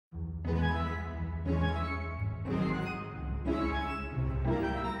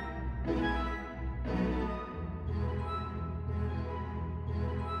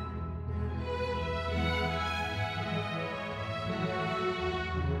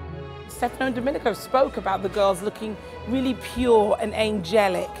Stefano and Domenico spoke about the girls looking really pure and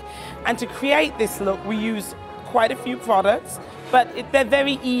angelic. And to create this look, we use quite a few products, but they're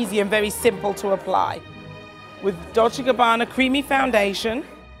very easy and very simple to apply. With Dolce Gabbana Creamy Foundation,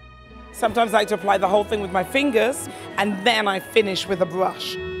 sometimes I like to apply the whole thing with my fingers, and then I finish with a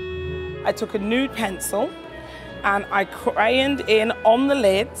brush. I took a nude pencil and I crayoned in on the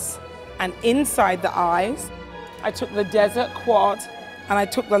lids and inside the eyes. I took the Desert Quad and I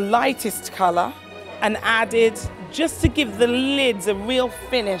took the lightest color and added, just to give the lids a real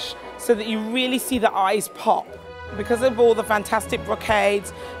finish so that you really see the eyes pop. Because of all the fantastic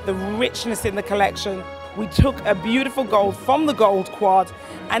brocades, the richness in the collection, we took a beautiful gold from the Gold Quad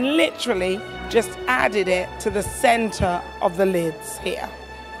and literally just added it to the center of the lids here,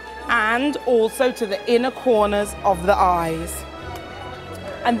 and also to the inner corners of the eyes.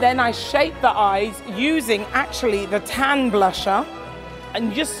 And then I shaped the eyes using actually the tan blusher,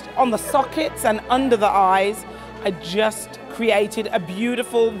 and just on the sockets and under the eyes, I just created a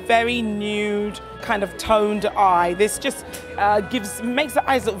beautiful, very nude, kind of toned eye. This just makes the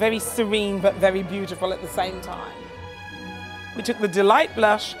eyes look very serene but very beautiful at the same time. We took the Delight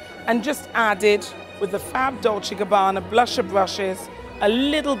blush and just added, with the Fab Dolce Gabbana blusher brushes, a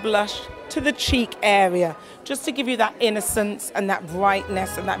little blush to the cheek area, just to give you that innocence and that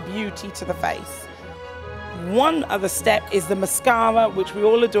brightness and that beauty to the face. One other step is the mascara, which we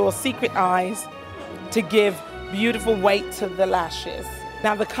all adore, Secret Eyes, to give beautiful weight to the lashes.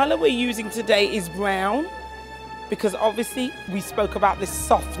 Now the color we're using today is brown, because obviously we spoke about this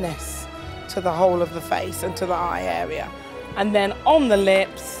softness to the whole of the face and to the eye area. And then on the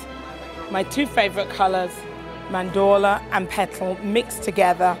lips, my two favorite colors, Mandorla and Petal, mixed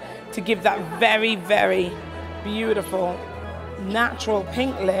together to give that very, very beautiful natural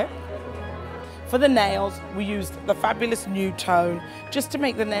pink lip. For the nails, we used the fabulous Nude Tone just to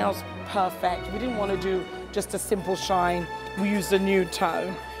make the nails perfect. We didn't want to do just a simple shine. We used a Nude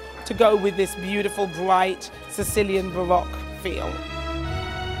Tone to go with this beautiful, bright Sicilian Baroque feel.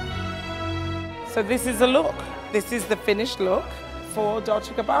 So this is a look. This is the finished look for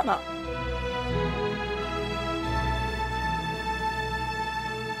Dolce Gabbana.